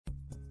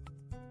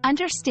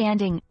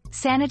Understanding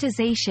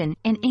sanitization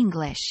in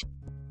English.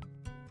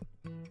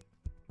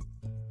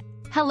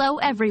 Hello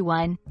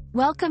everyone,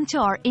 welcome to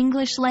our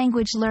English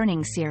language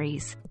learning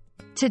series.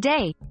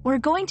 Today, we're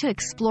going to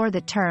explore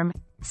the term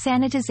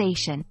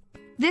sanitization.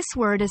 This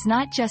word is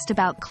not just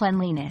about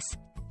cleanliness.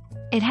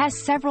 It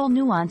has several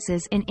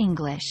nuances in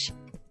English.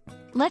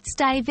 Let's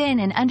dive in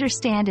and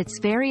understand its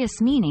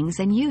various meanings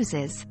and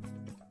uses.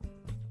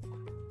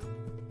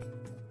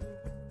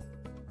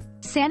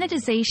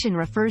 Sanitization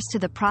refers to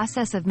the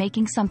process of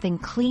making something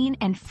clean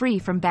and free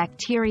from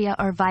bacteria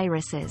or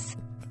viruses.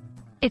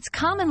 It's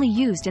commonly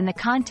used in the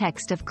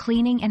context of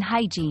cleaning and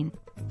hygiene.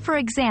 For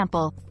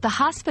example, the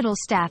hospital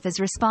staff is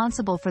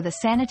responsible for the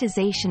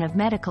sanitization of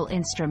medical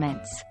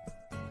instruments.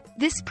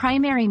 This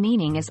primary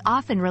meaning is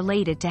often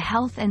related to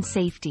health and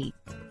safety.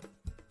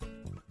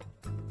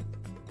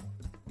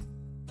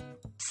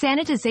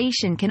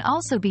 Sanitization can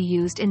also be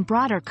used in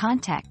broader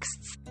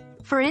contexts.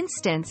 For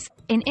instance,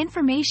 in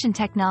information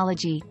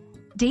technology,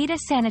 data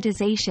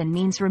sanitization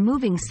means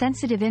removing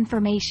sensitive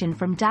information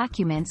from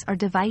documents or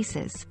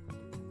devices.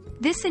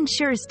 This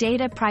ensures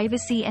data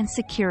privacy and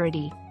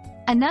security.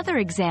 Another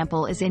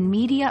example is in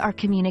media or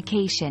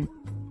communication,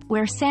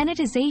 where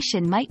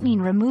sanitization might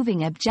mean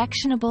removing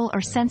objectionable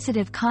or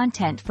sensitive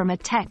content from a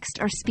text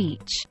or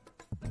speech.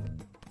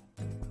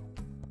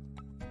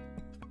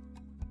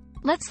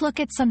 Let's look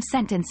at some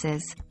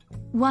sentences.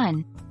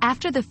 1.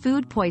 After the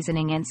food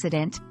poisoning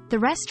incident, the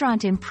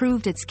restaurant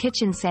improved its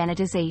kitchen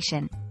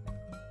sanitization.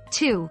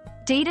 2.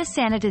 Data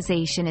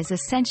sanitization is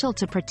essential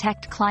to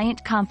protect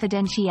client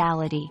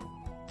confidentiality.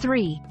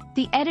 3.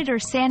 The editor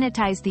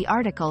sanitized the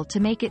article to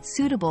make it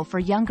suitable for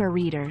younger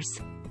readers.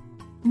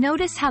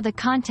 Notice how the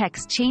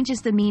context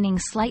changes the meaning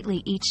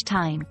slightly each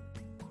time.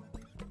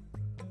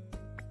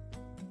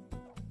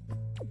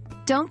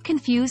 Don't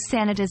confuse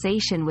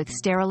sanitization with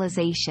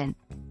sterilization.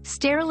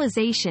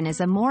 Sterilization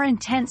is a more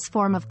intense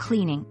form of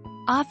cleaning,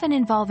 often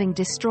involving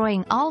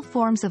destroying all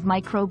forms of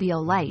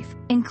microbial life,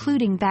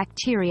 including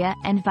bacteria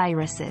and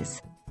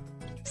viruses.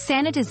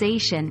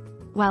 Sanitization,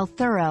 while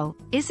thorough,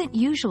 isn't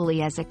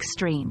usually as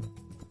extreme.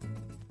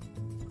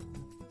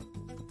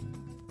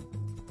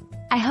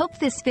 I hope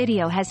this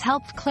video has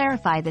helped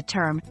clarify the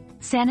term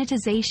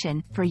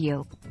sanitization for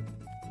you.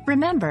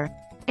 Remember,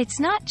 it's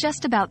not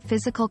just about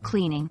physical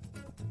cleaning.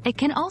 It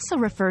can also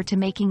refer to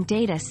making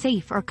data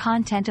safe or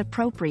content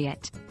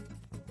appropriate.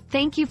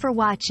 Thank you for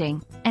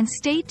watching, and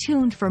stay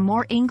tuned for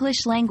more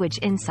English language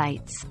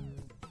insights.